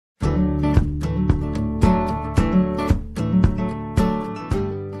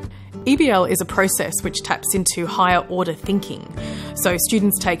EBL is a process which taps into higher order thinking. So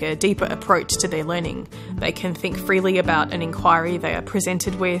students take a deeper approach to their learning. They can think freely about an inquiry they are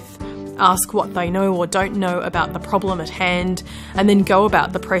presented with, ask what they know or don't know about the problem at hand, and then go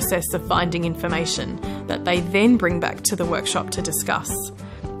about the process of finding information that they then bring back to the workshop to discuss.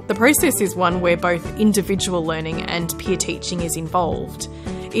 The process is one where both individual learning and peer teaching is involved.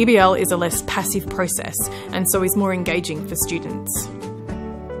 EBL is a less passive process and so is more engaging for students.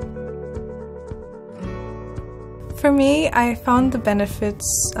 For me, I found the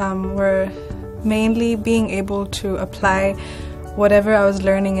benefits were mainly being able to apply whatever I was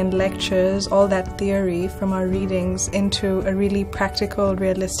learning in lectures, all that theory from our readings, into a really practical,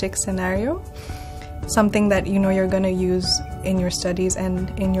 realistic scenario. Something that you know you're going to use in your studies and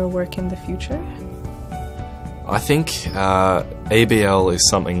in your work in the future. I think EBL is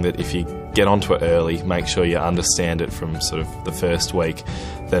something that if you get onto it early, make sure you understand it from sort of the first week,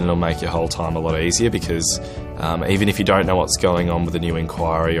 then it'll make your whole time a lot easier, because even if you don't know what's going on with a new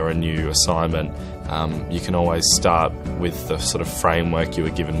inquiry or a new assignment, you can always start with the sort of framework you were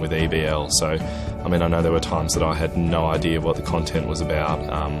given with EBL. So, I mean, I know there were times that I had no idea what the content was about,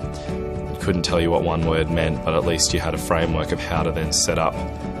 couldn't tell you what one word meant, but at least you had a framework of how to then set up,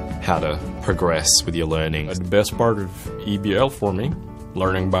 how to progress with your learning. The best part of EBL for me,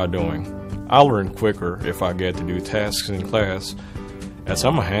 learning by doing. I'll learn quicker if I get to do tasks in class, as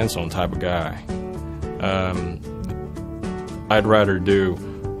I'm a hands-on type of guy. I'd rather do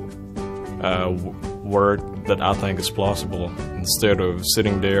work that I think is plausible instead of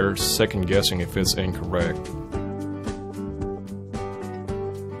sitting there second-guessing if it's incorrect.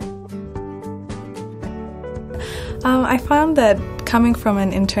 I found that coming from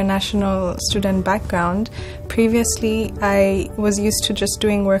an international student background, previously I was used to just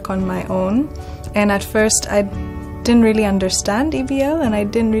doing work on my own, and at first I didn't really understand EBL and I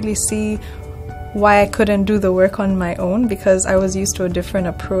didn't really see why I couldn't do the work on my own because I was used to a different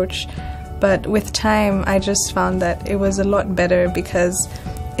approach. But with time I just found that it was a lot better because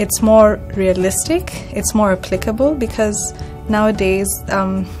it's more realistic, it's more applicable, because nowadays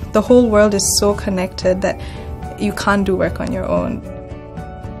the whole world is so connected that you can't do work on your own.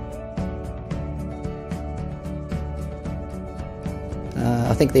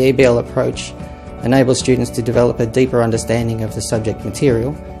 I think the EBL approach enables students to develop a deeper understanding of the subject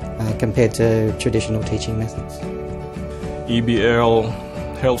material compared to traditional teaching methods. EBL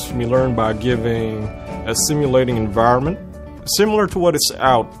helps me learn by giving a simulating environment similar to what is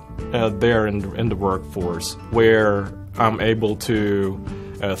out there in the workforce, where I'm able to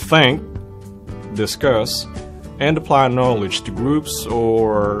think, discuss, and apply knowledge to groups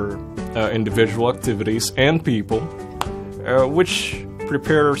or individual activities and people, which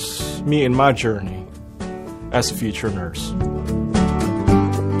prepares me in my journey as a future nurse.